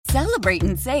Celebrate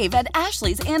and save at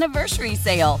Ashley's Anniversary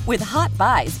Sale. With Hot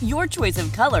Buys, your choice of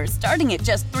colors starting at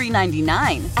just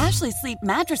 $3.99. Ashley Sleep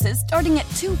mattresses starting at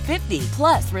 $2.50.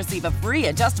 Plus, receive a free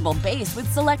adjustable base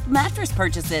with select mattress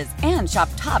purchases. And shop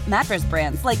top mattress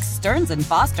brands like Stearns &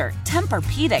 Foster,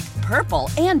 Tempur-Pedic, Purple,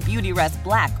 and Beautyrest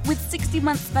Black with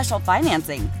 60-month special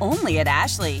financing. Only at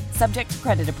Ashley. Subject to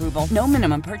credit approval. No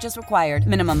minimum purchase required.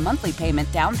 Minimum monthly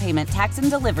payment, down payment, tax, and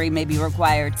delivery may be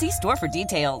required. See store for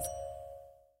details.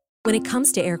 When it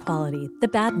comes to air quality, the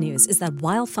bad news is that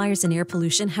wildfires and air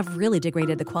pollution have really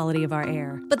degraded the quality of our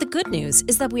air. But the good news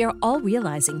is that we are all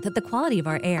realizing that the quality of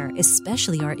our air,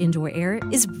 especially our indoor air,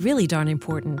 is really darn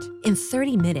important. In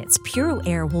 30 minutes, Puro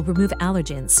Air will remove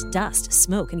allergens, dust,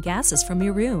 smoke, and gases from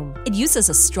your room. It uses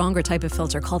a stronger type of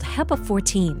filter called HEPA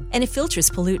 14, and it filters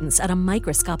pollutants at a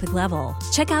microscopic level.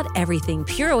 Check out everything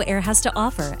Puro Air has to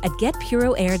offer at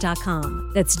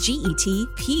getpuroair.com. That's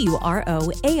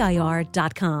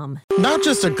GETPUROAIR.com. Not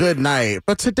just a good night,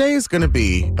 but today's gonna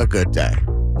be a good day.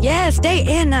 Yes, day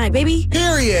and night, baby.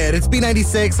 Period. It's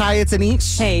B96. Hi, it's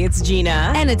Anish. Hey, it's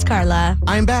Gina. And it's Carla.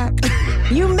 I'm back.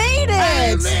 You made it!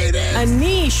 I made it!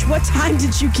 Anish, what time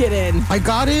did you get in? I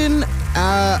got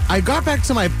back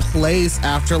to my place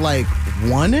after like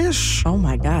 1-ish. Oh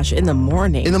my gosh, in the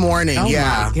morning. In the morning,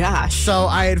 yeah. Oh my gosh. So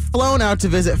I had flown out to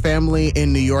visit family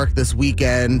in New York this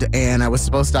weekend, and I was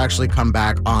supposed to actually come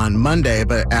back on Monday,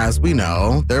 but as we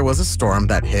know, there was a storm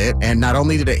that hit, and not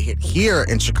only did it hit here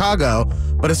in Chicago,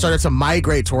 but it started to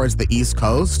migrate towards the East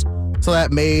Coast. So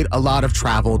that made a lot of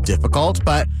travel difficult,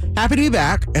 but happy to be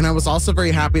back. And I was also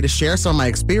very happy to share some of my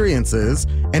experiences.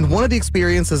 And one of the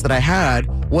experiences that I had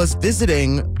was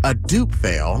visiting a dupe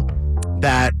fail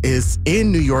that is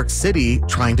in New York City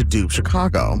trying to dupe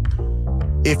Chicago.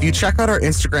 If you check out our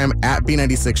Instagram at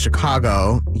B96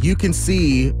 Chicago, you can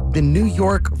see the New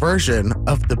York version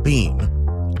of the bean.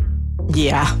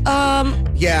 Yeah.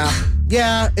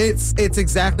 Yeah, it's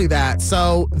exactly that.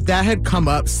 So that had come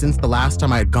up since the last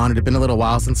time I had gone. It had been a little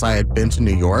while since I had been to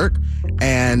New York.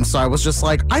 And so I was just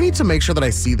like, I need to make sure that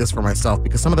I see this for myself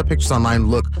because some of the pictures online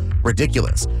look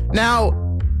ridiculous. Now,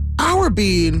 our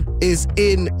bean is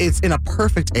in a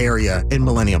perfect area in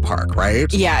Millennium Park, right?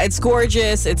 Yeah, it's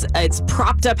gorgeous. It's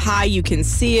propped up high. You can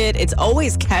see it. It's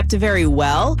always kept very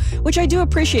well, which I do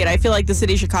appreciate. I feel like the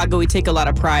city of Chicago, we take a lot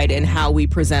of pride in how we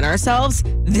present ourselves.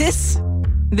 This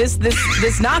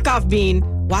knockoff bean,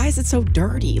 why is it so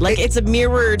dirty? Like, it's a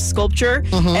mirrored sculpture,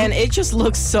 and it just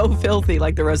looks so filthy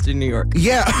like the rest of New York.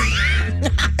 Yeah.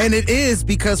 And it is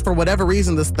because for whatever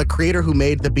reason, the creator who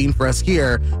made the bean for us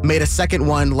here made a second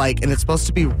one, and it's supposed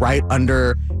to be right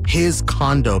under his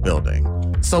condo building.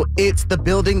 So it's the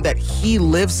building that he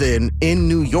lives in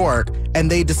New York, and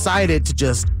they decided to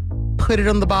just put it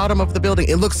on the bottom of the building.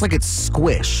 It looks like it's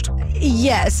squished.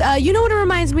 Yes. You know what it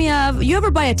reminds me of? You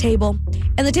ever buy a table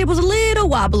and the table's a little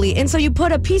wobbly, and so you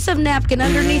put a piece of napkin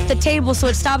underneath the table so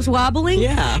it stops wobbling?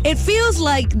 Yeah. It feels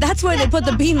like that's why they put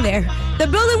the bean there. The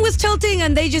building was tilting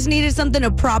and they just needed something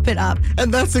to prop it up.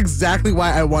 And that's exactly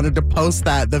why I wanted to post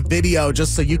the video,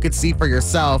 just so you could see for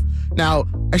yourself. Now,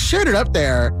 I shared it up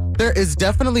there. There is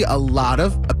definitely a lot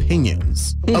of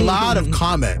opinions, a lot of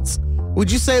comments.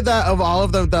 Would you say that of all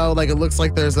of them, though, it looks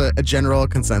like there's a general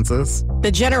consensus?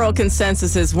 The general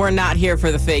consensus is we're not here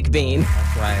for the fake bean.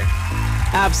 That's right.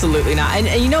 Absolutely not. And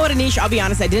you know what, Anish? I'll be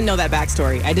honest, I didn't know that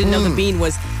backstory. I didn't know the bean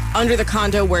was under the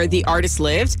condo where the artist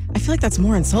lived. I feel like that's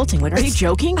more insulting. Are you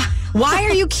joking? Why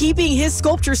are you keeping his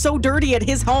sculpture so dirty at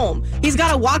his home? He's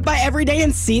got to walk by every day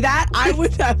and see that? I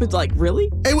would really?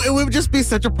 It would just be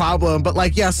such a problem. But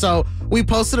so we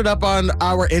posted it up on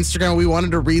our Instagram. We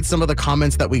wanted to read some of the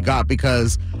comments that we got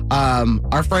because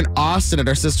our friend Austin at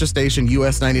our sister station,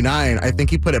 US 99, I think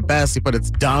he put it best. He put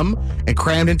it's dumb and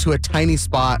crammed into a tiny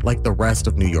spot like the rest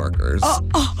of New Yorkers.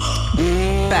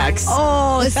 Facts.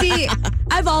 Oh, see,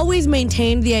 I've always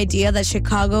maintained the idea that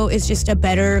Chicago is just a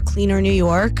better, cleaner New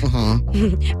York.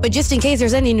 But just in case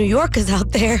there's any New Yorkers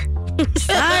out there,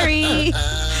 sorry.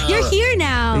 You're here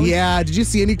now. Yeah. Did you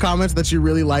see any comments that you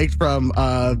really liked from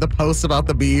the post about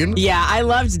the bean? Yeah, I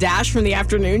loved Dash from the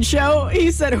afternoon show.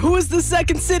 He said, "Who is the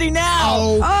second city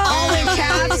now?" All in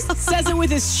caps. Says it with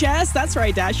his chest. That's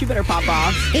right, Dash. You better pop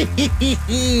off.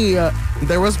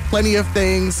 There was plenty of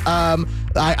things.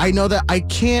 I know that I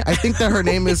think that her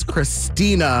name is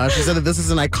Christina. She said that this is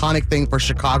an iconic thing for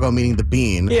Chicago, meaning the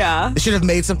bean. Yeah. They should have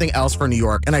made something else for New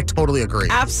York, and I totally agree.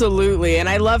 Absolutely. And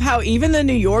I love how even the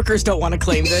New Yorkers don't want to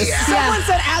claim this. Yeah. Someone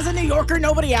said, as a New Yorker,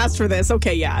 nobody asked for this.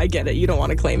 Okay, yeah, I get it. You don't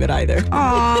want to claim it either.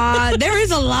 Aw, there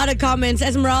is a lot of comments.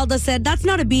 Esmeralda said, that's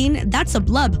not a bean, that's a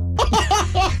blub.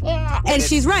 And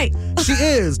she's right. She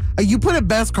is. You put it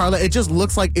best, Carla. It just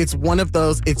looks like it's one of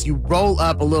those, you roll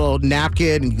up a little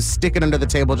napkin and you stick it under the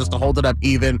table just to hold it up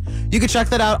even. You can check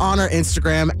that out on our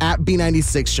Instagram at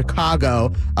B96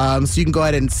 Chicago. So you can go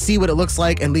ahead and see what it looks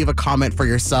like and leave a comment for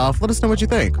yourself. Let us know what you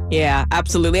think. Yeah,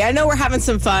 absolutely. I know we're having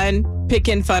some fun,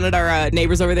 picking fun at our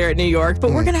neighbors over there at New York,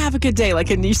 but we're going to have a good day, like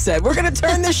Anish said. We're going to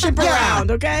turn this ship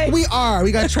around, okay? We are.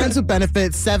 We got Trends with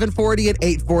Benefits, 740 and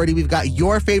 840. We've got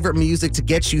your favorite music to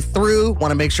get you through.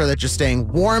 Want to make sure that you're staying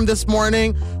warm this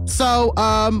morning. So,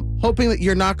 hoping that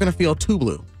you're not going to feel too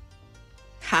blue.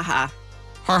 Haha.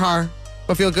 Har.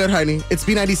 But feel good, honey. It's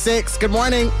B96. Good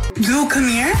morning. Dude, come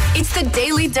here. It's the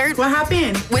Daily Dirt What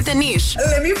happened? with Anish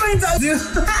Let me find out, dude.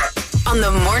 on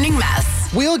the Morning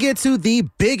Mess. We'll get to the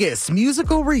biggest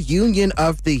musical reunion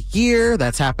of the year.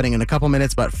 That's happening in a couple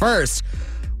minutes. But first,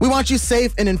 we want you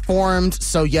safe and informed.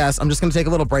 So yes, I'm just going to take a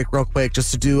little break real quick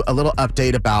just to do a little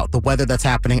update about the weather that's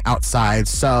happening outside.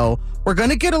 So we're going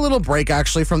to get a little break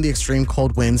actually from the extreme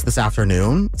cold winds this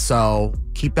afternoon. So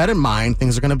keep that in mind.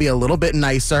 Things are going to be a little bit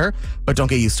nicer, but don't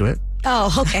get used to it.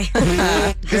 Oh, okay.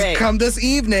 Because come this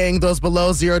evening, those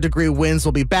below 0 degree winds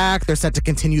will be back. They're set to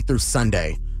continue through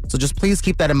Sunday. So just please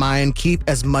keep that in mind. Keep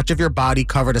as much of your body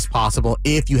covered as possible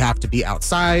if you have to be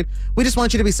outside. We just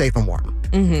want you to be safe and warm.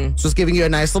 So just giving you a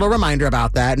nice little reminder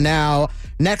about that. Now,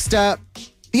 next up,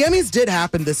 the Emmys did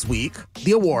happen this week,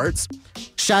 the awards.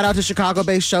 Shout out to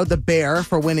Chicago-based show The Bear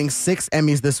for winning 6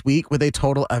 Emmys this week with a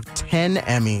total of 10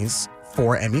 Emmys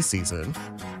for Emmy season,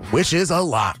 which is a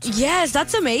lot. Yes,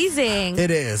 that's amazing. It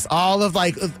is. All of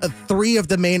 3 of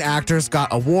the main actors got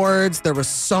awards. There were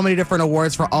so many different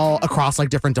awards for all across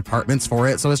different departments for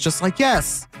it. So it's just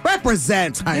yes,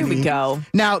 represent, honey. There we go.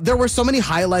 Now, there were so many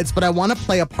highlights, but I want to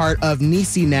play a part of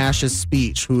Niecy Nash's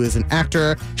speech, who is an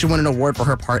actor. She won an award for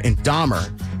her part in Dahmer.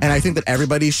 And I think that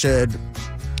everybody should...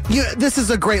 this is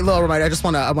a great little reminder. I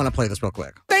want to play this real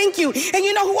quick. Thank you. And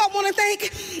you know who I want to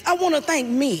thank? I want to thank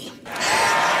me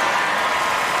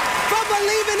for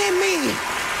believing in me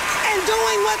and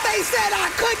doing what they said I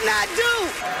could not do.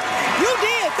 You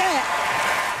did that.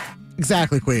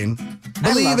 Exactly, Queen.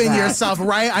 Believe in yourself,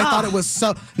 right? I thought it was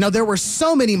so... Now, there were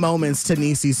so many moments to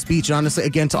Niecy's speech, honestly,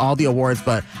 again, to all the awards,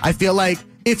 but I feel like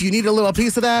if you need a little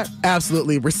piece of that,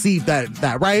 absolutely receive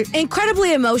that, right?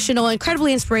 Incredibly emotional,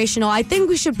 incredibly inspirational. I think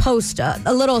we should post a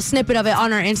little snippet of it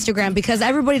on our Instagram because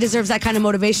everybody deserves that kind of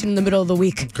motivation in the middle of the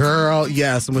week. Girl,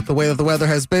 yes. And with the way that the weather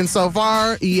has been so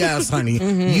far, yes, honey.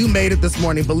 You made it this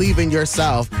morning. Believe in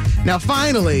yourself. Now,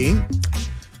 finally,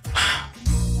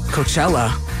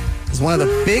 Coachella is one of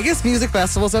the biggest music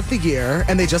festivals of the year,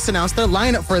 and they just announced their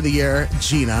lineup for the year.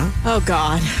 Gina, Oh,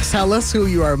 God. tell us who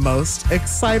you are most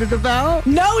excited about.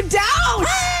 No doubt.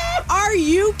 Are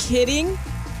you kidding?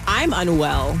 I'm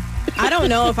unwell. I don't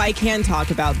know if I can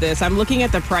talk about this. I'm looking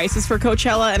at the prices for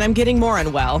Coachella, and I'm getting more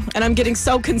unwell, and I'm getting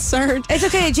so concerned. It's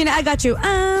okay, Gina. I got you.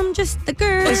 I'm just the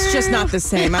girl. It's just not the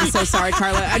same. I'm so sorry,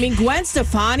 Carla. I mean, Gwen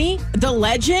Stefani, the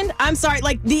legend. I'm sorry,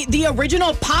 the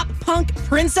original pop punk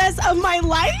princess of my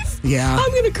life. Yeah.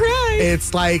 I'm gonna cry.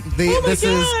 It's like Oh my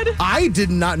God. I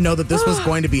did not know that this was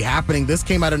going to be happening. This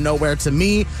came out of nowhere to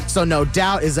me. So no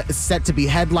doubt is set to be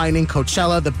headlining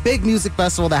Coachella, the big music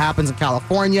festival that happens in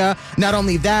California. Not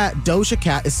only that, Doja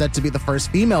Cat is set to be the first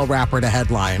female rapper to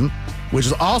headline, which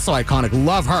is also iconic.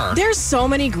 Love her. There's so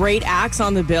many great acts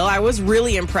on the bill. I was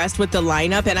really impressed with the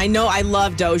lineup, and I know I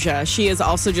love Doja. She is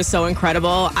also just so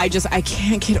incredible. I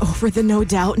can't get over the No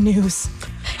Doubt news.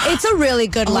 It's a really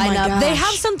good Oh my lineup. They gosh.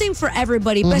 have something for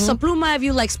everybody. Peso Pluma if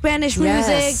you like Spanish Yes.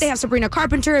 music. They have Sabrina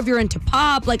Carpenter if you're into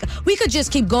pop. We could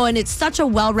just keep going. It's such a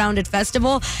well-rounded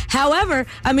festival. However,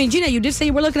 I mean, Gina, you did say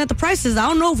you were looking at the prices. I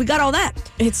don't know if we got all that.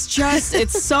 It's just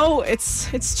it's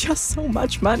just so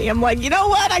much money. I'm like, you know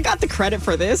what? I got the credit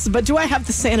for this, but do I have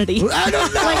the sanity? I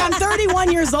don't know. I'm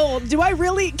 31 years old.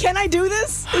 Can I do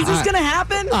this? Is this gonna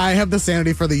happen? I have the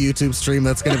sanity for the YouTube stream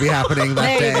that's going to be happening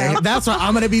that There you day. go. That's what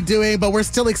I'm going to be doing, but we're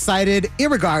still excited.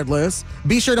 Irregardless,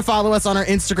 be sure to follow us on our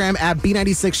Instagram at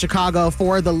B96 Chicago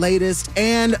for the latest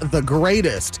and the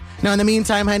greatest. Now, in the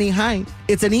meantime, honey, hi.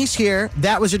 It's Anish here.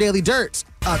 That was your Daily Dirt.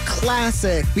 A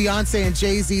classic, Beyonce and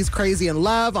Jay-Z's Crazy in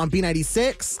Love on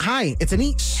B96. Hi, it's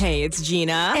Anish. Hey, it's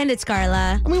Gina. And it's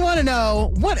Carla. And we want to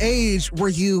know, what age were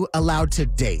you allowed to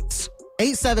date?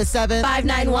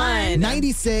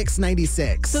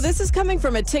 877-591-9696. So this is coming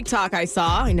from a TikTok I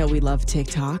saw. I know we love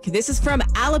TikTok. This is from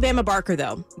Alabama Barker,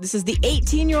 though. This is the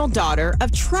 18-year-old daughter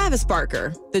of Travis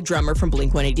Barker, the drummer from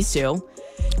Blink-182.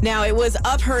 Now, it was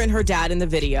of her and her dad in the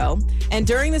video. And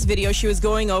during this video, she was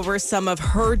going over some of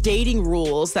her dating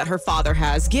rules that her father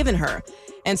has given her.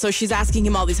 And so she's asking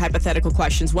him all these hypothetical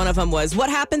questions. One of them was, what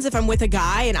happens if I'm with a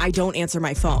guy and I don't answer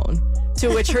my phone? To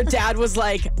which her dad was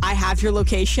like, I have your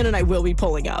location and I will be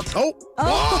pulling up.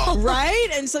 Oh. Right?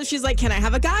 And so she's like, can I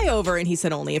have a guy over? And he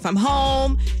said, only if I'm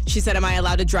home. She said, am I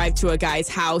allowed to drive to a guy's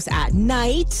house at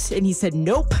night? And he said,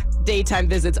 nope, daytime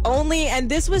visits only. And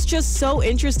this was just so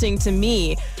interesting to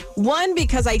me. One,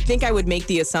 because I think I would make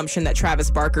the assumption that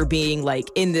Travis Barker being like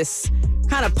in this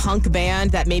kind of punk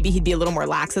band that maybe he'd be a little more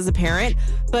lax as a parent.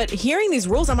 But hearing these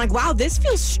rules, I'm like, wow, this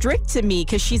feels strict to me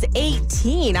because she's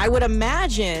 18. I would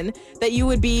imagine that you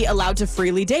would be allowed to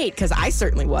freely date because I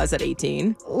certainly was at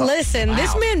 18. Listen,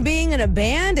 this man being in a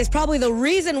band is probably the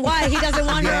reason why he doesn't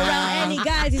want her Yeah. around any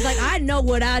guys. He's like, I know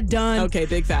what I've done. Okay,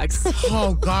 big facts.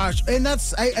 Oh, gosh. And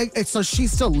that's, so she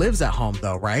still lives at home,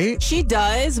 though, right? She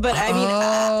does, but I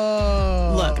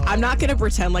mean, look, I'm not going to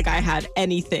pretend like I had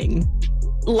anything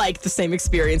like the same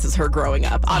experience as her growing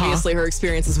up. Obviously, her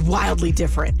experience is wildly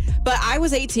different. But I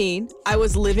was 18. I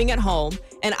was living at home.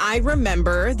 And I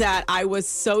remember that I was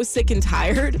so sick and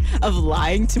tired of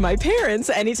lying to my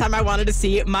parents anytime I wanted to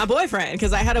see my boyfriend.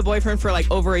 Because I had a boyfriend for like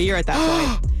over a year at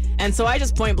that point. And so I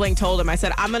just point blank told him, I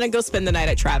said, I'm going to go spend the night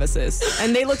at Travis's.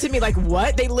 And they looked at me like,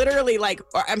 what? They literally like,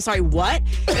 I'm sorry, what?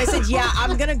 And I said, yeah,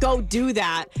 I'm going to go do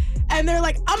that. And they're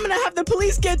like, I'm going to have the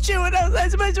police get you. And I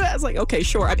was like, okay,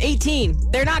 sure. I'm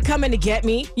 18. They're not coming to get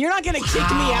me. You're not going to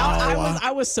kick me out.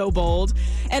 I was so bold.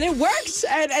 And it worked.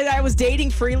 And I was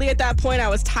dating freely at that point. I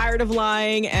was tired of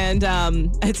lying. And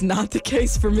it's not the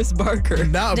case for Miss Barker.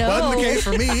 No, it wasn't the case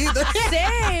for me either.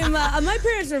 Same. My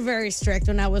parents were very strict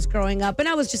when I was growing up, and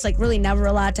I was just like really never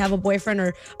allowed to have a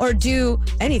boyfriend or do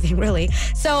anything really.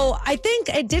 So I think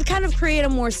it did kind of create a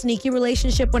more sneaky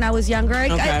relationship when I was younger.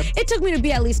 It took me to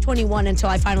be at least 21 until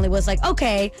I finally was like,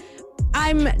 okay,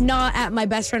 I'm not at my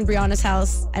best friend Brianna's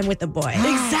house. I'm with a boy.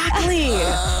 Exactly.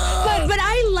 But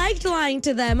I liked lying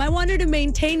to them. I wanted to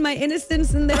maintain my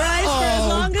innocence in their eyes for as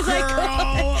long as I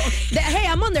could. Hey,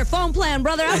 I'm on their phone plan,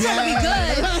 brother. I'm trying to be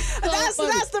good.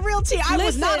 That's the real tea. I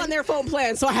was not on their phone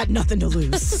plan, so I had nothing to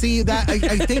lose. See, that I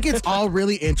think it's all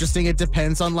really interesting. It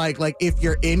depends on like if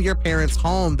you're in your parents'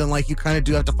 home, then like you kind of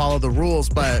do have to follow the rules,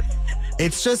 but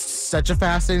it's just such a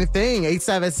fascinating thing.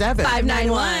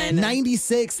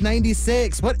 877-591-9696.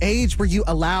 9696. What age were you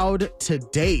allowed to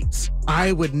date?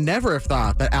 I would never have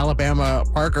thought that Alabama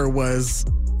Parker was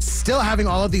still having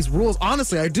all of these rules.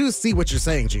 Honestly, I do see what you're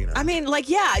saying, Gina. I mean, like,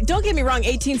 yeah, don't get me wrong.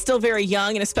 18 still very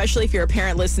young. And especially if you're a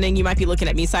parent listening, you might be looking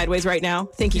at me sideways right now,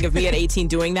 thinking of me at 18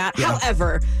 doing that. Yeah.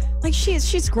 However, like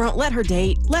she's grown. Let her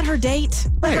date. Let her date.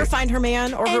 Let her find her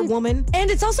man or her woman. And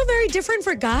it's also very different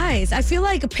for guys. I feel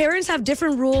like parents have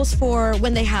different rules for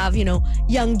when they have,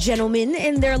 young gentlemen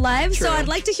in their lives. True. So I'd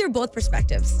like to hear both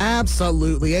perspectives.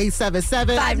 Absolutely.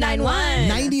 591.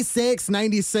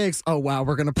 9696. Oh, wow.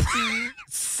 We're going to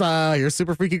your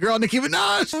super freaky girl, Nicki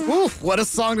Minaj. Oof, what a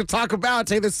song to talk about.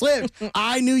 Taylor Swift.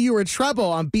 I Knew You Were Trouble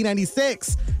on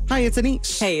B96. Hi, it's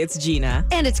Anish. Hey, it's Gina.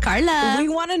 And it's Carla. We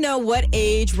want to know, what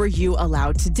age were you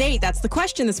allowed to date? That's the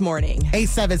question this morning.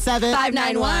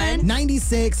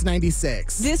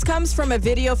 877-591-9696. This comes from a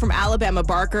video from Alabama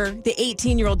Barker, the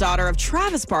 18-year-old daughter of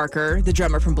Travis Barker, the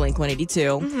drummer from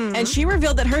Blink-182. And she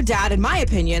revealed that her dad, in my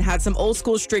opinion, had some old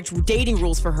school strict dating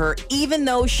rules for her, even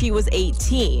though she was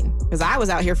 18. Because I was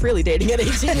out here freely dating at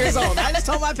 18 years old. I just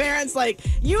told my parents, like,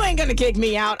 you ain't going to kick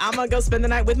me out. I'm going to go spend the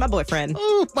night with my boyfriend.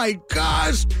 Oh, my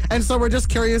gosh. And so we're just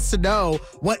curious to know,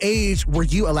 what age were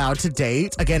you allowed to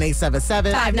date? Again,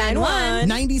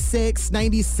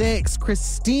 877-591-9696.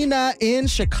 Christina in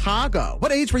Chicago.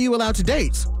 What age were you allowed to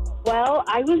date? Well,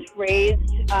 I was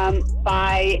raised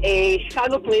by a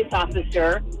Chicago police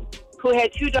officer who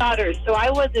had two daughters, so I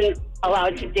wasn't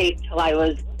allowed to date till I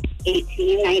was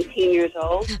 18, 19 years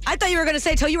old. I thought you were going to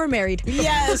say till you were married.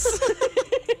 Yes.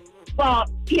 Well,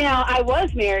 I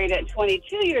was married at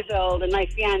 22 years old, and my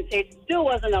fiance still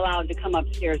wasn't allowed to come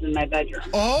upstairs in my bedroom.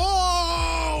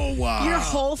 Oh, wow. Your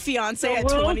whole fiance The at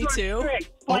rules were 22?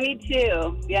 strict.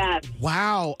 22, yes.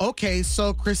 Wow. Okay,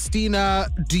 so Christina,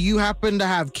 do you happen to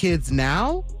have kids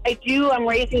now? I do. I'm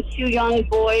raising two young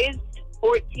boys,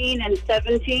 14 and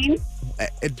 17.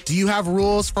 Do you have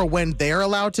rules for when they're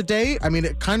allowed to date? I mean,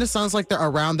 it kind of sounds like they're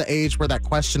around the age where that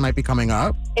question might be coming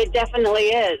up. It definitely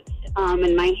is.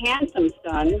 And my handsome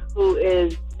son, who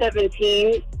is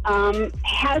 17,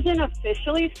 hasn't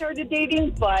officially started dating,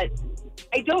 but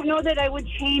I don't know that I would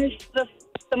change the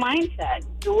mindset.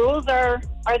 The rules are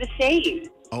the same.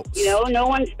 Oh. No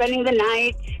one's spending the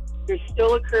night. There's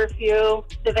still a curfew.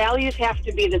 The values have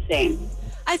to be the same.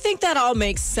 I think that all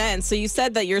makes sense. So you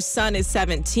said that your son is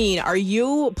 17. Are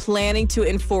you planning to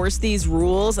enforce these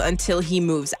rules until he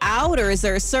moves out? Or is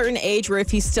there a certain age where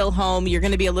if he's still home, you're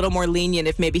going to be a little more lenient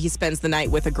if maybe he spends the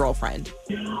night with a girlfriend?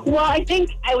 Well, I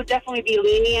think I would definitely be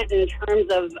lenient in terms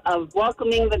of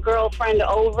welcoming the girlfriend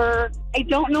over. I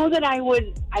don't know that I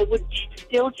would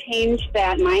still change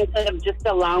that mindset of just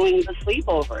allowing the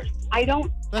sleepovers. I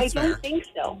don't think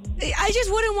so. I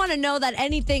just wouldn't want to know that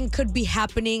anything could be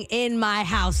happening in my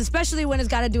house, especially when it's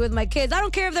got to do with my kids. I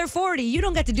don't care if they're 40. You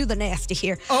don't get to do the nasty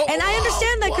here. And I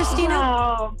understand that, Christina.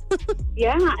 Wow.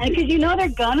 Yeah, and because you know they're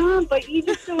gonna, but you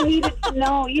just don't need it to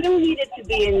know. You don't need it to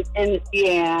be in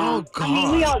yeah. Oh, God. I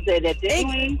mean, we all did it, didn't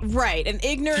we? Right, and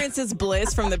ignorance is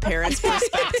bliss from the parents'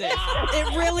 perspective.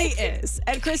 It really is.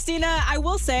 And Christina, I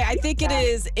will say, I think it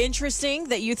is interesting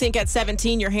that you think at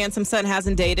 17 your handsome son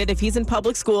hasn't dated. If he's in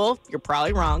public school, you're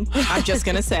probably wrong. I'm just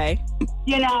going to say.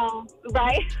 You know,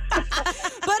 right?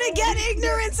 But again,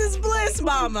 ignorance is bliss,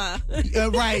 mama.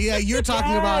 Right, yeah, you're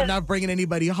talking about not bringing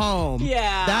anybody home.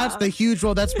 Yeah. That's the huge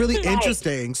role. That's really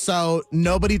interesting. So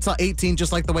nobody till 18,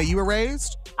 just like the way you were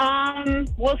raised?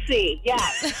 We'll see. Yeah.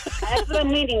 That's what I'm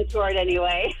leaning toward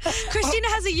anyway. Christina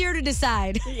has a year to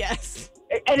decide. Yes.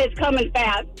 And it's coming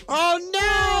fast. Oh,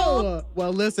 no!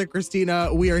 Well, listen,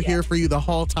 Christina, we are here for you the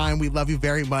whole time. We love you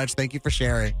very much. Thank you for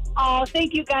sharing. Oh,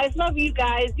 thank you guys. Love you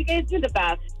guys. You guys are the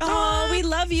best. Oh, we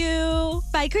love you.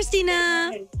 Bye,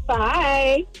 Christina.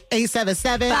 Bye.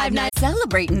 877-59.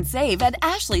 Celebrate and save at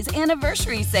Ashley's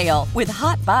Anniversary Sale. With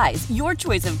Hot Buys, your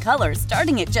choice of colors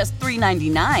starting at just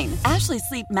 $3.99. Ashley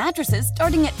Sleep mattresses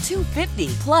starting at $2.50.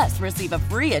 Plus, receive a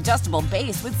free adjustable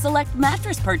base with select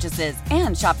mattress purchases.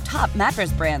 And shop top mattress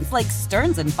brands like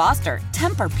Stearns & Foster,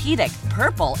 Tempur-Pedic,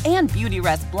 Purple, and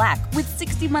Beautyrest Black with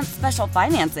 60-month special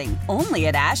financing. Only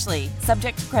at Ashley.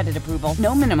 Subject to credit approval.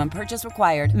 No minimum purchase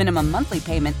required. Minimum monthly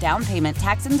payment, down payment,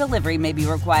 tax, and delivery may be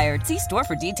required. See store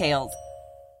for details.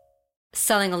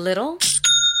 Selling a little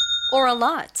or a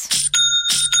lot?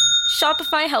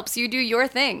 Shopify helps you do your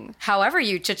thing, however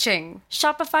you cha-ching.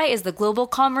 Shopify is the global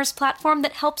commerce platform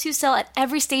that helps you sell at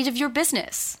every stage of your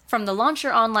business. From the launch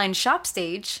your online shop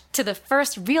stage, to the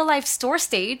first real-life store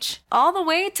stage, all the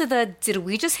way to the did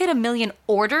we just hit 1 million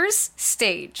orders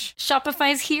stage.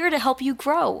 Shopify's here to help you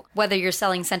grow. Whether you're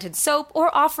selling scented soap or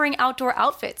offering outdoor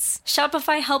outfits,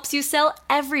 Shopify helps you sell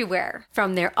everywhere.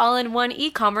 From their all-in-one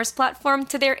e-commerce platform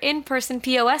to their in-person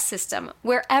POS system,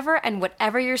 wherever and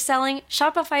whatever you're selling,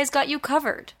 Shopify's got you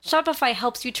covered. Shopify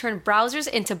helps you turn browsers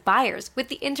into buyers with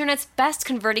the internet's best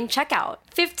converting checkout.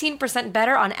 15%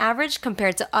 better on average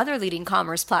compared to other leading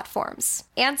commerce platforms.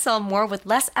 And sell more with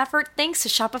less effort thanks to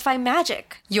Shopify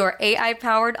Magic, your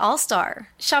AI-powered all-star.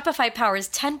 Shopify powers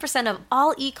 10% of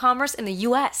all e-commerce in the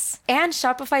US. And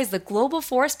Shopify is the global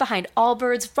force behind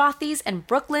Allbirds, Rothy's, and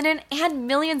Brooklinen, and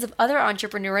millions of other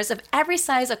entrepreneurs of every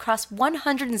size across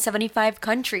 175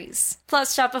 countries.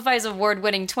 Plus, Shopify's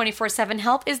award-winning 24/7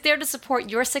 help is there to support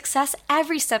your success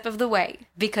every step of the way.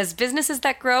 Because businesses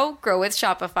that grow, grow with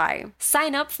Shopify.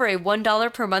 Sign up for a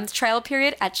 $1 per month trial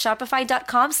period at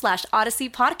shopify.com/Odyssey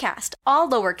Podcast, all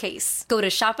lowercase. Go to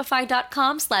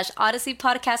shopify.com/Odyssey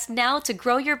Podcast now to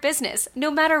grow your business,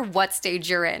 no matter what stage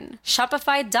you're in.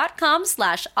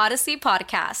 Shopify.com/Odyssey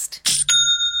Podcast.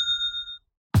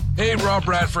 Hey, Rob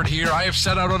Bradford here. I have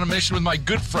set out on a mission with my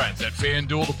good friends at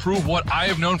FanDuel to prove what I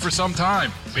have known for some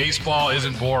time. Baseball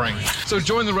isn't boring. So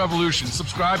join the revolution.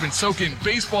 Subscribe and soak in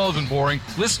Baseball Isn't Boring.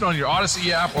 Listen on your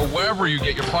Odyssey app or wherever you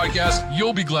get your podcast.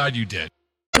 You'll be glad you did.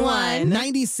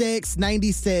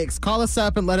 9696. Call us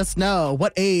up and let us know,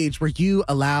 what age were you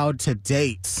allowed to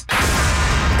date?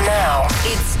 Now,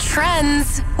 it's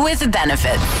Trends with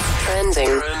Benefits.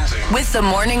 Trending with the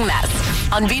Morning Mess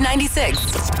on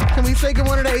B96. Can we say good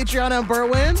morning to Adriana and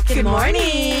Berwin? Good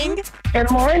morning. Good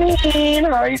morning.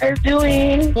 How are you guys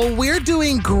doing? Well, we're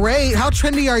doing great. How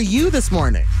trendy are you this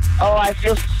morning? Oh, I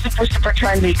feel super, super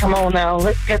trendy. Come on now.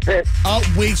 Let's get this. Oh,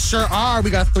 we sure are.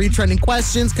 We got 3 trending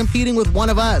questions competing with one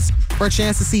of us for a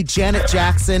chance to see Janet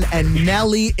Jackson and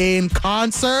Nelly in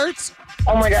concert.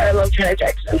 Oh my God, I love Janet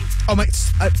Jackson. Oh my,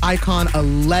 an icon, a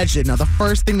legend. Now, the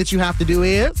first thing that you have to do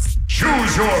is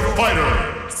choose your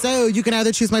fighter. So you can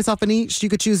either choose myself and Anish, you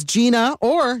could choose Gina,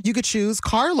 or you could choose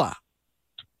Carla.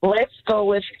 Let's go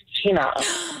with Gina.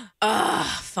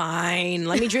 Fine.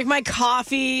 Let me drink my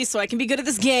coffee so I can be good at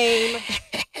this game.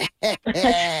 Don't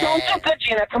do good,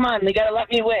 Gina. Come on, they gotta let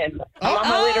me win. I'm on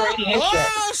my way to radiation.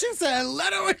 Oh, she said,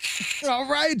 let her win. All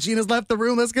right, Gina's left the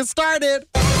room. Let's get started.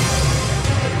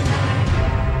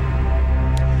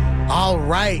 All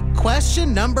right,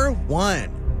 question number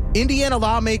 1. Indiana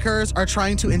lawmakers are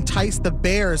trying to entice the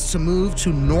Bears to move to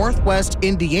Northwest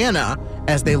Indiana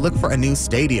as they look for a new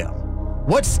stadium.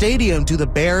 What stadium do the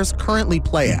Bears currently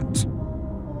play at?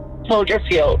 Soldier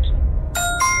Field.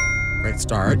 Great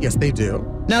start. Yes, they do.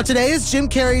 Now, today is Jim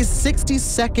Carrey's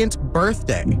 62nd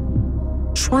birthday.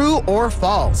 True or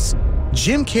false?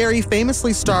 Jim Carrey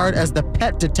famously starred as the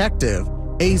pet detective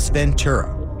Ace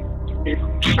Ventura.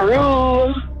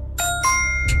 True.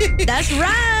 That's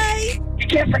right. You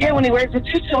can't forget when he wears the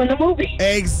tutu in the movie.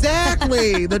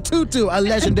 Exactly. The tutu, a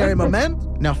legendary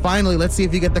moment. Now, finally, let's see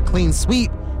if you get the clean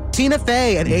sweep. Tina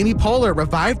Fey and Amy Poehler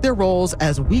revived their roles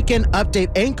as Weekend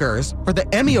Update anchors for the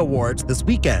Emmy Awards this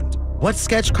weekend. What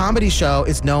sketch comedy show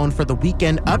is known for the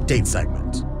Weekend Update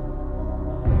segment?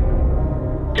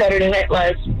 Saturday Night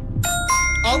Live.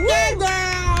 Okay,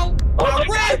 girl. All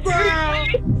right, girl.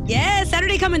 Yeah,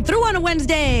 Saturday coming through on a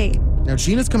Wednesday. Now,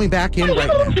 Gina's coming back in right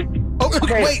now. Oh,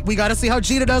 Okay. wait. We got to see how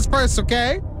Gina does first,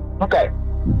 okay? Okay.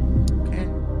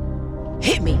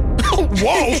 Hit me.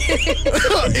 Whoa!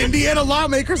 Indiana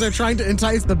lawmakers are trying to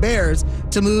entice the Bears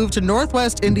to move to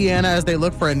Northwest Indiana as they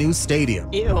look for a new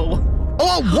stadium. Ew.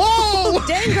 Oh, whoa!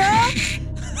 Dang, girl.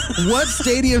 What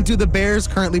stadium do the Bears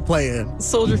currently play in?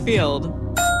 Soldier Field.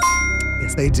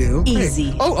 Yes, they do.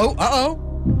 Easy. Hey.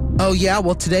 Oh, yeah.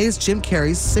 Well, today is Jim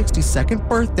Carrey's 62nd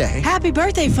birthday. Happy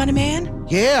birthday, funny man.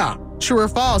 Yeah. True or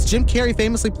false? Jim Carrey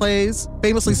famously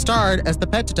starred as the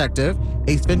pet detective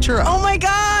Ace Ventura. Oh my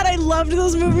God, I loved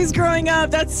those movies growing up.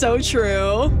 That's so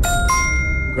true.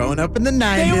 Growing up in the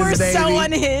 90s, They were baby. so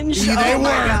unhinged. Yeah, they Oh were.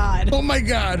 my God. Oh my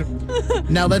God.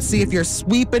 Now let's see if you're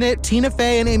sweeping it. Tina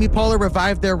Fey and Amy Poehler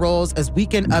revived their roles as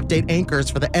Weekend Update anchors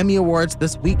for the Emmy Awards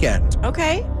this weekend.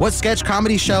 Okay. What sketch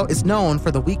comedy show is known for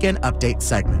the Weekend Update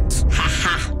segment?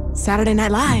 Saturday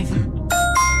Night Live.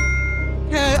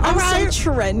 Okay, all I'm right.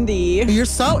 so trendy. You're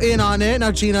so in on it.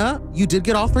 Now, Gina, you did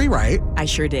get all three right. I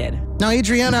sure did. Now,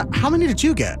 Adriana, how many did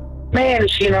you get? Man,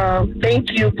 Sheena, thank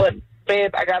you, but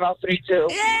babe, I got all three too. You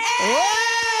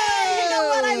know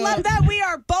what? I love that. We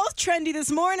are both trendy this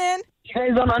morning. You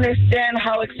guys don't understand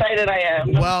how excited I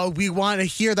am. Well, we want to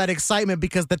hear that excitement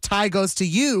because the tie goes to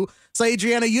you. So,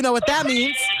 Adriana, you know what that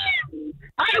means.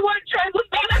 I want Trent with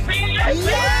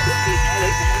benefits.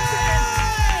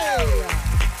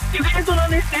 You guys don't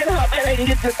understand how bad I need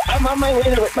this. I'm on my way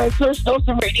to my first dose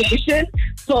of radiation.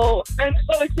 So I'm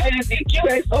so excited. Thank you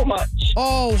guys so much.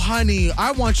 Oh, honey,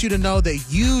 I want you to know that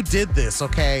you did this,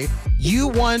 okay? You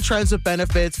won Trends with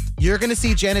Benefits. You're going to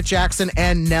see Janet Jackson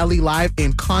and Nelly live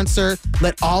in concert.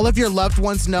 Let all of your loved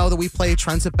ones know that we play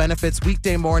Trends with Benefits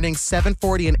weekday mornings,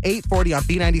 7:40 and 8:40 on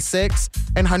B96.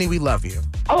 And, honey, we love you.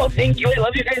 Oh, thank you. I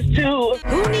love you guys too.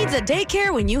 Who needs a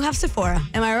daycare when you have Sephora?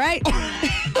 Am I right?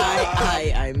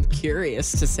 I'm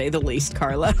curious to say the least,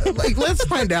 Carla. Like, let's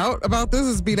find out about this.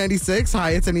 It's B96.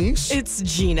 Hi, it's Anish. It's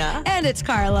Gina. And it's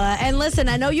Carla. And listen,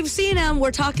 I know you've seen them.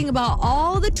 We're talking about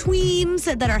all the tweens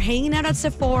that are hanging out at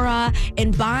Sephora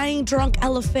and buying Drunk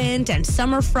Elephant and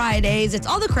Summer Fridays. It's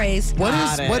all the craze. What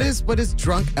is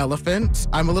Drunk Elephant?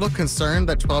 I'm a little concerned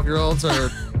that 12-year-olds are...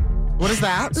 What is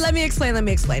that? Let me explain.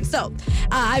 So,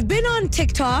 I've been on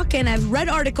TikTok and I've read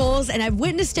articles and I've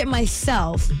witnessed it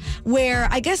myself where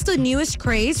I guess the newest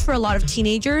craze for a lot of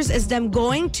teenagers is them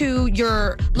going to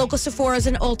your local Sephoras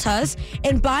and Ultas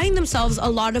and buying themselves a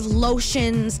lot of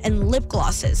lotions and lip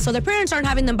glosses. So their parents aren't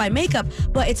having them buy makeup,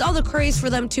 but it's all the craze for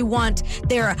them to want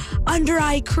their under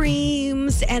eye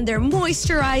creams and their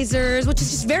moisturizers, which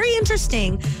is just very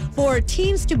interesting for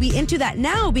teens to be into that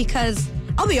now because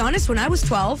I'll be honest, when I was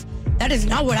 12, that is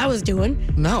not what I was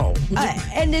doing. No.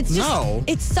 And it's just,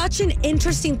 it's such an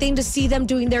interesting thing to see them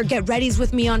doing their get readies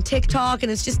with me on TikTok,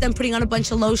 and it's just them putting on a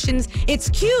bunch of lotions. It's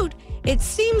cute. It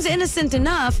seems innocent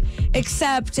enough,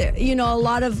 except, a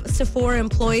lot of Sephora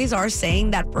employees are saying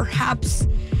that perhaps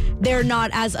they're not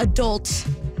as adult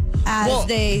as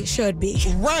they should be.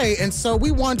 Right. And so we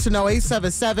want to know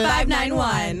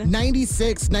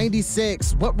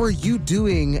 877-591-9696. What were you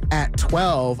doing at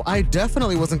 12? I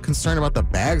definitely wasn't concerned about the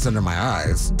bags under my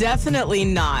eyes. Definitely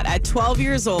not. At 12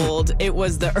 years old, it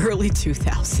was the early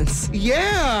 2000s.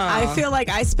 Yeah. I feel like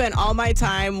I spent all my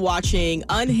time watching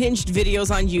unhinged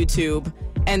videos on YouTube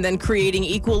and then creating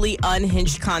equally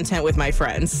unhinged content with my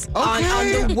friends on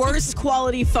the worst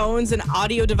quality phones and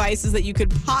audio devices that you could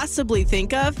possibly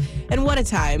think of. And what a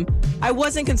time. I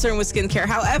wasn't concerned with skincare.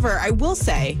 However, I will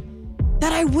say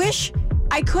that I wish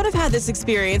I could have had this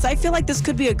experience. I feel like this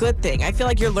could be a good thing. I feel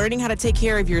like you're learning how to take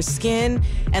care of your skin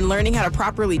and learning how to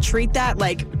properly treat that.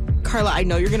 Like, Carla, I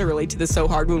know you're going to relate to this so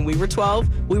hard. When we were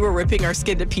 12, we were ripping our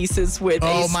skin to pieces with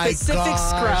a specific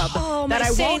scrub that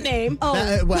I won't name.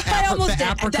 I almost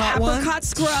did. The apricot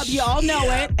scrub, y'all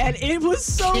know it. And it was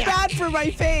so bad for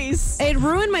my face. It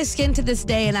ruined my skin to this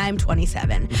day, and I'm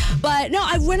 27. But no,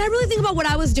 when I really think about what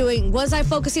I was doing, was I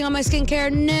focusing on my skincare?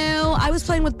 No, I was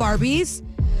playing with Barbies.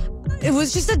 It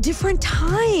was just a different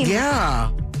time.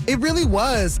 Yeah, it really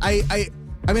was. I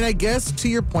mean, I guess to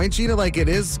your point, Gina, like it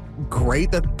is great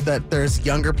that there's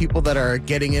younger people that are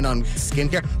getting in on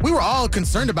skincare. We were all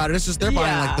concerned about it. It's just they're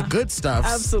buying like the good stuff.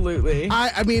 Absolutely.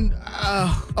 I mean,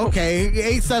 okay,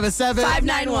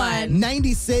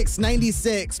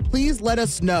 877-591-9696. Please let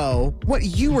us know what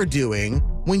you were doing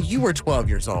when you were 12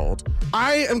 years old.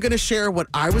 I am going to share what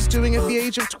I was doing at the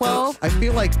age of 12. I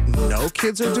feel like no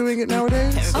kids are doing it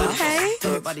nowadays. Okay.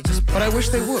 But I wish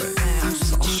they would.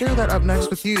 So I'll share that up next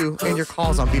with you and your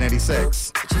calls on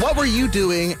B96. What were you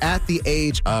doing at the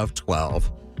age of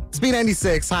 12? It's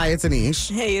B96. Hi, it's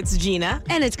Anish. Hey, it's Gina.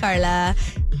 And it's Carla.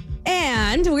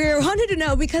 And we wanted to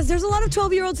know because there's a lot of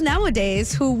 12-year-olds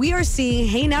nowadays who we are seeing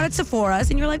hanging out at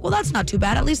Sephora's, and you're like, well, that's not too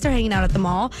bad. At least they're hanging out at the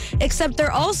mall. Except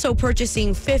they're also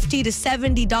purchasing $50 to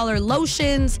 $70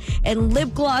 lotions and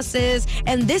lip glosses,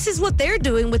 and this is what they're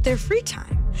doing with their free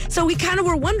time. So we kind of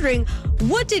were wondering,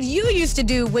 what did you used to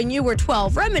do when you were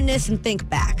 12? Reminisce and think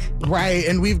back. Right,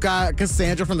 and we've got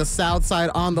Cassandra from the South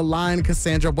Side on the line.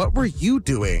 Cassandra, what were you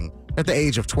doing at the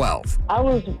age of 12? I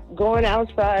was going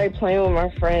outside, playing with my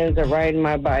friends, and riding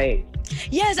my bike.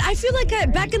 Yes, I feel like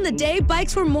back in the day,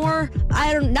 bikes were more,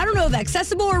 I don't know if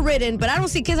accessible or ridden, but I don't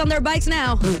see kids on their bikes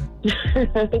now.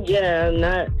 Yeah,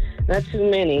 not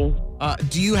too many.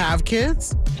 Do you have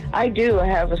kids? I do. I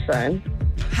have a son.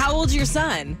 How old's your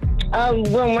son?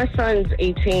 Well, my son's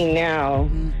 18 now.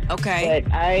 Okay.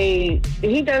 But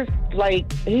he does,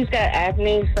 he's got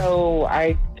acne, so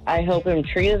I help him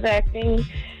treat his acne.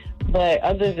 But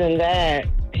other than that,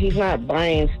 he's not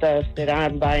buying stuff that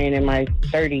I'm buying in my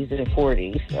 30s and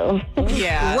 40s. So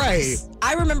yeah, right.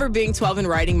 I remember being 12 and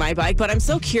riding my bike, but I'm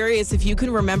so curious if you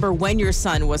can remember when your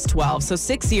son was 12. So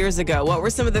 6 years ago, what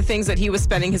were some of the things that he was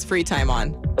spending his free time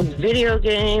on? Video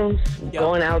games,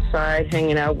 going outside,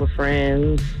 hanging out with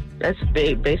friends. That's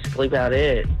basically about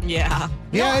it. Yeah.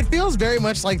 Yeah, it feels very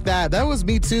much like that. That was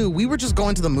me too. We were just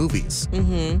going to the movies.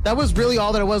 Mm-hmm. That was really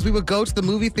all that it was. We would go to the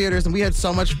movie theaters, and we had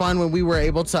so much fun when we were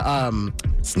able to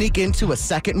sneak into a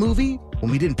second movie.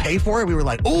 When we didn't pay for it, we were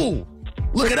like, ooh,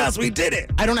 look at us, we did it.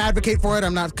 I don't advocate for it.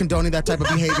 I'm not condoning that type of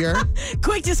behavior.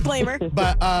 Quick disclaimer.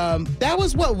 But that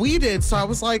was what we did. So I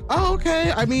was like, oh,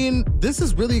 okay. I mean, this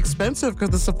is really expensive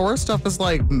because the Sephora stuff is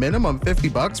like minimum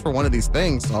 $50 for one of these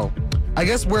things. So I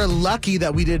guess we're lucky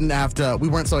that we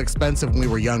weren't so expensive when we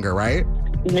were younger, right?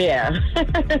 Yeah.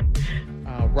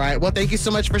 All right. Well, thank you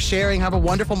so much for sharing. Have a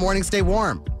wonderful morning. Stay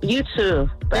warm. You too.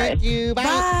 Bye. Thank you. Bye.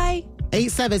 Bye.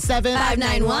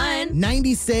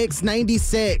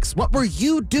 877-591-9696. What were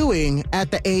you doing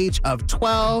at the age of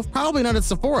 12? Probably not at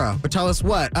Sephora, but tell us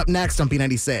what. Up next on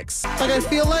B96. I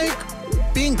feel like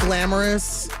being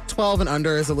glamorous, 12 and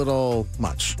under, is a little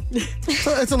much.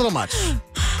 It's a little much.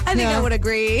 I think I would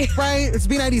agree. Right? It's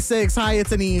B96. Hi,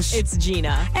 it's Anish. It's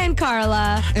Gina. And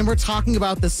Carla. And we're talking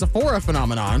about the Sephora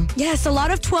phenomenon. Yes, a lot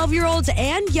of 12-year-olds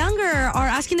and younger are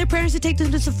asking their parents to take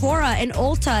them to Sephora and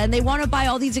Ulta, and they want to buy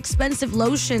all these expensive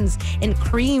lotions and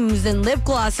creams and lip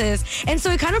glosses. And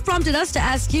so it kind of prompted us to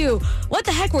ask you, what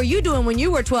the heck were you doing when you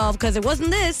were 12? Because it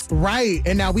wasn't this. Right.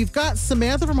 And now we've got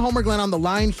Samantha from Homer Glen on the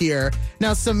line here.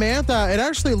 Now, Samantha, it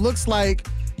actually looks like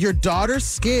your daughter's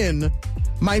skin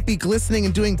might be glistening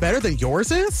and doing better than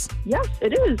yours is? Yes,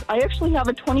 it is. I actually have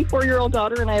a 24-year-old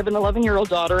daughter and I have an 11-year-old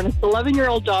daughter, and it's the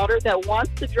 11-year-old daughter that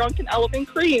wants the Drunken Elephant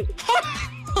cream.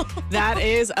 That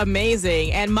is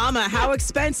amazing. And Mama, how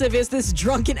expensive is this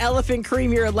Drunken Elephant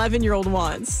cream your 11-year-old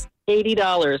wants?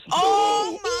 $80.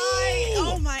 Oh my.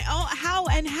 Oh,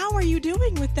 how are you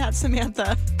doing with that,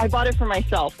 Samantha? I bought it for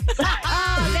myself.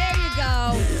 Oh, there you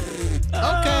go.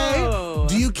 Okay. Oh.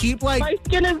 Do you keep My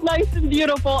skin is nice and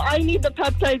beautiful. I need the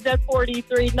peptides at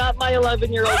 43, not my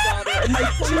 11-year-old daughter. And my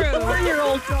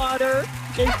 24-year-old daughter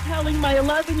is telling my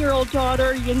 11-year-old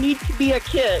daughter, you need to be a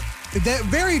kid. That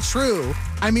very true.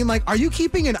 I mean, are you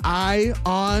keeping an eye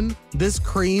on this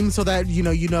cream so that you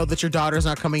know that your daughter's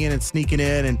not coming in and sneaking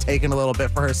in and taking a little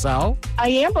bit for herself? I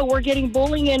am, but we're getting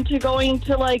bullied into going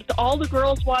to all the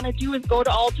girls want to do is go to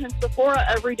Ulta and Sephora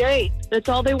every day. That's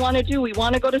all they want to do. We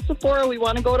want to go to Sephora. We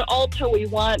want to go to Ulta. We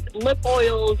want lip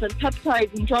oils and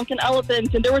peptides and Drunken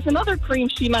Elephant. And there was another cream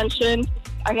she mentioned.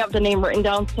 I have the name written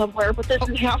down somewhere, but this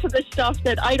is half of the stuff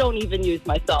that I don't even use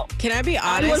myself. Can I be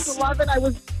honest? I was 11.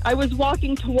 I was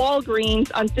walking to Walgreens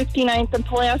on 59th and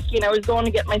Pulaski, and I was going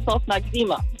to get myself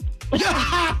Noxzema.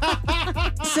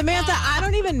 Samantha, I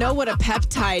don't even know what a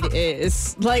peptide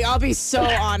is. Like, I'll be so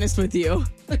honest with you.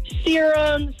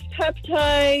 Serums,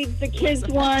 peptides, the kids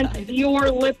want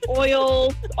your lip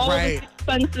oils, all this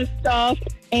expensive stuff,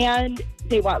 and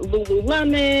they want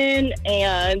Lululemon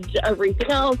and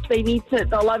everything else. They need to,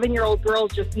 the 11-year-old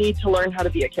girls just need to learn how to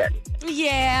be a kid.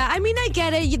 Yeah, I mean, I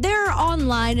get it. They're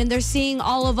online and they're seeing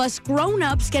all of us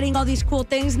grown-ups getting all these cool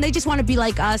things and they just want to be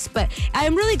like us. But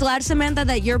I'm really glad, Samantha,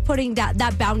 that you're putting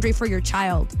that boundary for your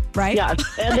child, right? Yes,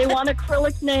 and they want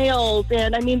acrylic nails.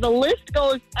 And, I mean, the list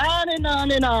goes on and on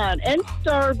and on. And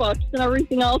Starbucks and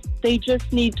everything else. They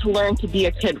just need to learn to be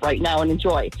a kid right now and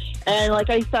enjoy. And like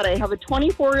I said, I have a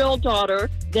 24-year-old daughter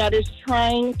that is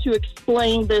trying to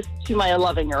explain this to my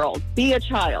 11-year-old. Be a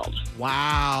child.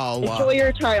 Wow. Enjoy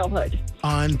your childhood.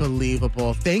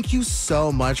 Unbelievable. Thank you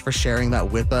so much for sharing that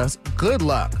with us. Good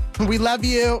luck. We love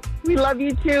you. We love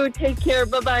you too. Take care.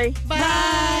 Bye-bye.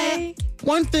 Bye.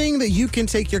 One thing that you can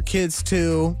take your kids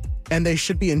to, and they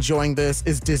should be enjoying this,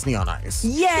 is Disney on Ice.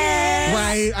 Yes!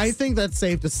 Right? I think that's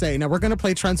safe to say. Now, we're going to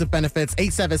play Trends of Benefits,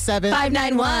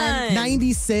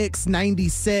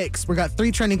 877-591-9696. We got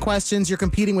 3 trending questions. You're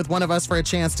competing with one of us for a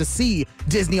chance to see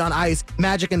Disney on Ice,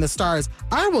 Magic in the Stars.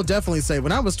 I will definitely say,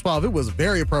 when I was 12, it was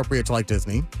very appropriate to like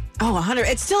Disney. Oh, 100.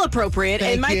 It's still appropriate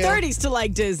in my 30s to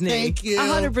like Disney. Thank you.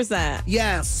 100%.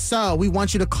 Yes. So we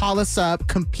want you to call us up,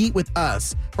 compete with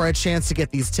us for a chance to get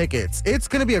these tickets. It's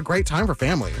going to be a great time for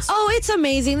families. Oh, it's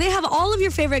amazing. They have all of your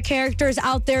favorite characters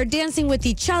out there dancing with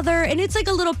each other, and it's like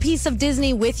a little piece of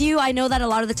Disney with you. I know that a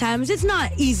lot of the times it's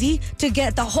not easy to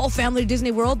get the whole family to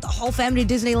Disney World, the whole family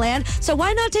to Disneyland. So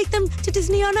why not take them to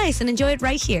Disney on Ice and enjoy it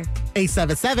right here?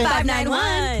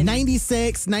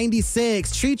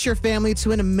 877-591-9696. Treat your family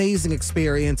to an amazing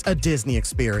experience, a Disney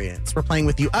experience. We're playing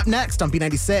with you up next on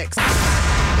B96.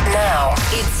 Now,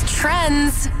 it's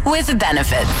Trends with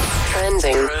Benefits.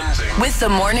 Trending with the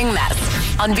Morning Mess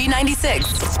on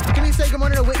B96. Can we say good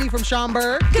morning to Whitney from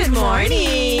Schaumburg? Good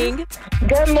morning.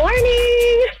 Good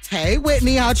morning. Hey,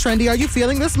 Whitney, how trendy are you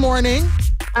feeling this morning?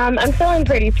 I'm feeling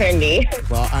pretty trendy.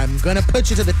 Well, I'm going to put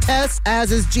you to the test,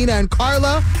 as is Gina and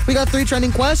Carla. We got 3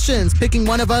 trending questions, picking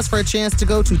one of us for a chance to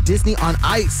go to Disney on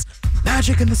Ice,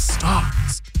 Magic in the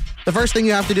Stars. The first thing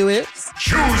you have to do is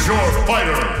choose your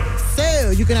fighter.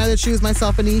 So you can either choose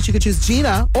myself, Anish, you could choose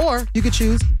Gina, or you could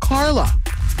choose Carla.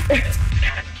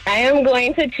 I am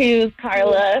going to choose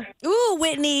Carla. Ooh,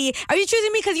 Whitney. Are you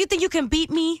choosing me because you think you can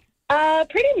beat me?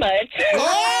 Pretty much.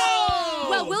 Oh!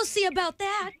 Well, we'll see about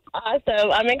that.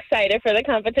 Awesome. I'm excited for the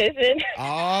competition.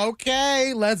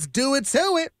 Okay, let's do it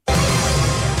to it.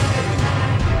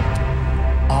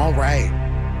 All right.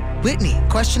 Whitney,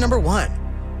 question number 1.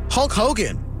 Hulk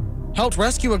Hogan helped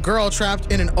rescue a girl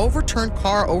trapped in an overturned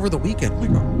car over the weekend. Oh my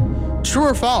God. True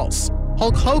or false?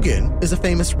 Hulk Hogan is a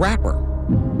famous rapper.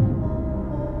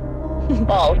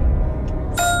 False.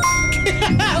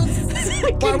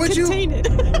 Why would you?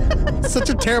 Such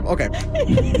a terrible. Okay.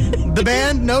 The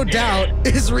band, No Doubt,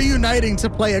 is reuniting to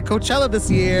play at Coachella this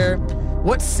year.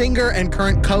 What singer and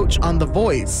current coach on The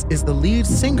Voice is the lead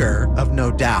singer of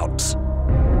No Doubt?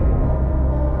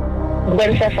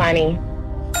 Gwen Stefani.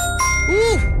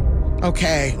 Ooh.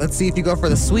 Okay, let's see if you go for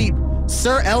the sweep.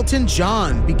 Sir Elton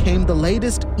John became the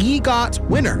latest EGOT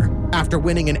winner after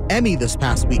winning an Emmy this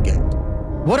past weekend.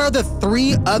 What are the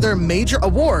 3 other major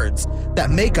awards that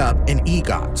make up an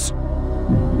EGOT?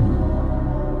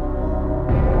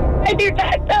 I do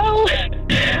not know.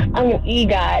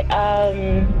 EGOT.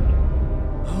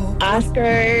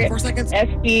 Oscar. 4 seconds.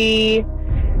 ESPY.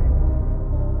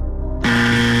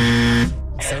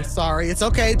 So sorry. It's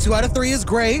okay. 2 out of 3 is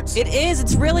great. It is.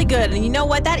 It's really good. And you know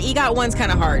what? That EGOT one's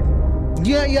kind of hard.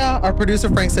 Yeah. Our producer,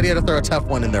 Frank, said he had to throw a tough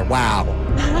one in there. Wow.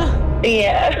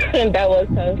 Yeah, that was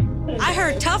tough. I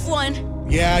heard tough one.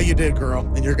 Yeah, you did, girl.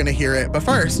 And you're going to hear it. But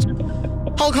first,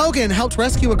 Hulk Hogan helped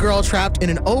rescue a girl trapped in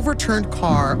an overturned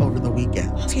car over the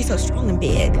weekend. Oh, he's so strong and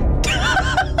big.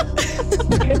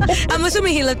 I'm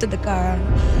assuming he lifted the car.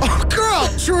 Oh, girl.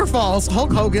 True or false?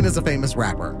 Hulk Hogan is a famous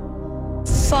rapper.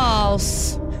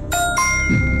 False.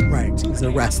 Right. He's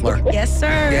a wrestler. Yes,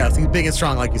 sir. Yes, he's big and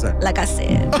strong, like you said. Like I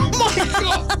said. Oh, my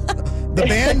God. The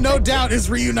band, No Doubt, is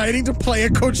reuniting to play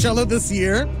at Coachella this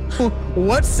year.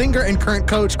 What singer and current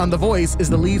coach on The Voice is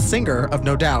the lead singer of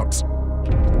No Doubt?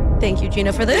 Thank you,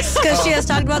 Gina, for this, because she has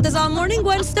talked about this all morning.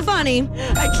 Gwen Stefani.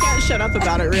 I can't shut up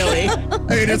about it, really. I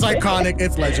mean, it's iconic.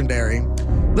 It's legendary.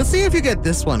 Let's see if you get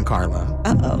this one, Carla.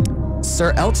 Uh-oh.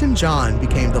 Sir Elton John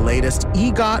became the latest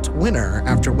EGOT winner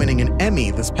after winning an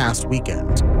Emmy this past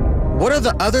weekend. What are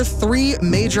the other 3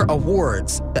 major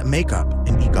awards that make up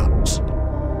an EGOT?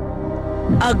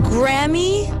 A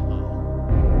Grammy,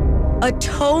 a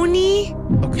Tony.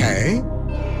 Okay.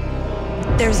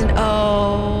 There's an an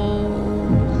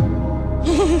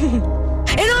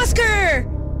Oscar.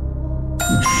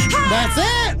 That's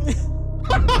it.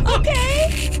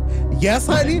 Okay. Yes,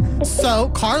 honey. So,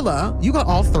 Carla, you got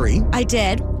all 3. I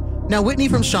did. Now, Whitney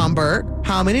from Schaumburg,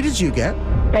 how many did you get?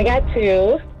 I got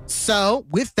 2. So,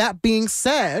 with that being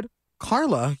said,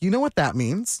 Carla, you know what that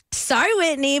means. Sorry,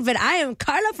 Whitney, but I am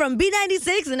Carla from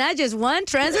B96, and I just won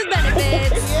Trends with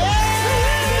Benefits.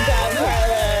 Good job,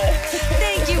 Carla.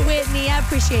 Thank you, Whitney. I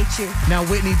appreciate you. Now,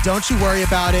 Whitney, don't you worry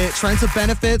about it. Trends with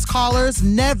Benefits callers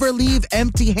never leave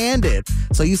empty-handed.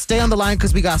 So you stay on the line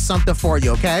because we got something for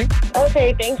you, okay?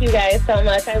 Okay, thank you guys so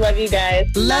much. I love you guys.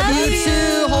 Love you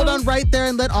too. Hold on right there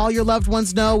and let all your loved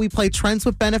ones know we play Trends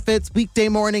with Benefits weekday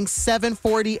mornings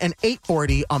 7:40 and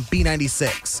 8:40 on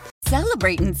B96.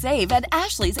 Celebrate and save at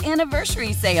Ashley's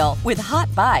anniversary sale. With Hot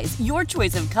Buys, your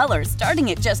choice of colors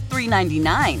starting at just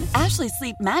 $3.99. Ashley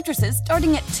Sleep mattresses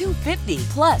starting at $2.50.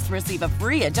 Plus, receive a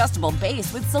free adjustable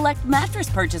base with select mattress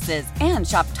purchases. And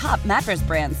shop top mattress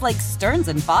brands like Stearns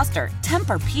 & Foster,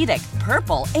 Tempur-Pedic,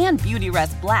 Purple, and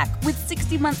Beautyrest Black with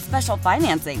 60-month special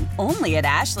financing. Only at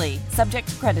Ashley. Subject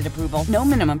to credit approval. No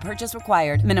minimum purchase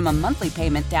required. Minimum monthly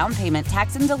payment, down payment,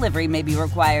 tax, and delivery may be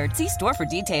required. See store for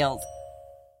details.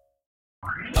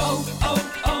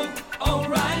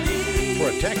 O'Reilly.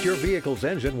 Protect your vehicle's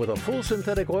engine with a full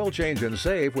synthetic oil change and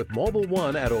save with Mobil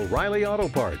 1 at O'Reilly Auto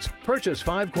Parts. Purchase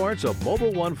 5 quarts of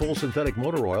Mobil 1 full synthetic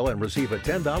motor oil and receive a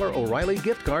 $10 O'Reilly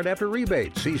gift card after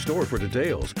rebate. See store for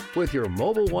details. With your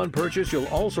Mobil 1 purchase, you'll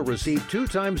also receive 2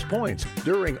 times points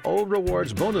during O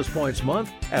Rewards Bonus Points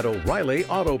Month at O'Reilly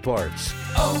Auto Parts.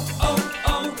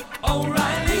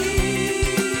 O'Reilly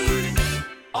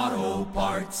Auto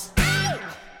Parts.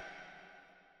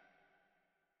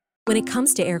 When it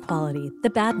comes to air quality,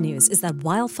 the bad news is that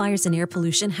wildfires and air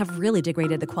pollution have really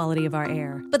degraded the quality of our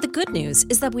air. But the good news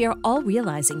is that we are all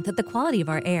realizing that the quality of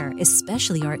our air,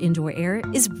 especially our indoor air,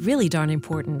 is really darn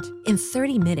important. In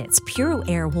 30 minutes, Puro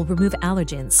Air will remove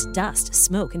allergens, dust,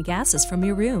 smoke, and gases from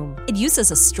your room. It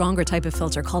uses a stronger type of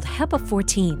filter called HEPA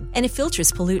 14, and it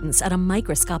filters pollutants at a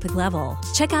microscopic level.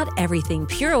 Check out everything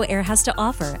Puro Air has to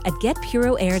offer at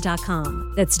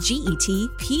getpuroair.com. That's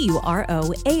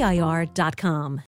GETPUROAIR.com.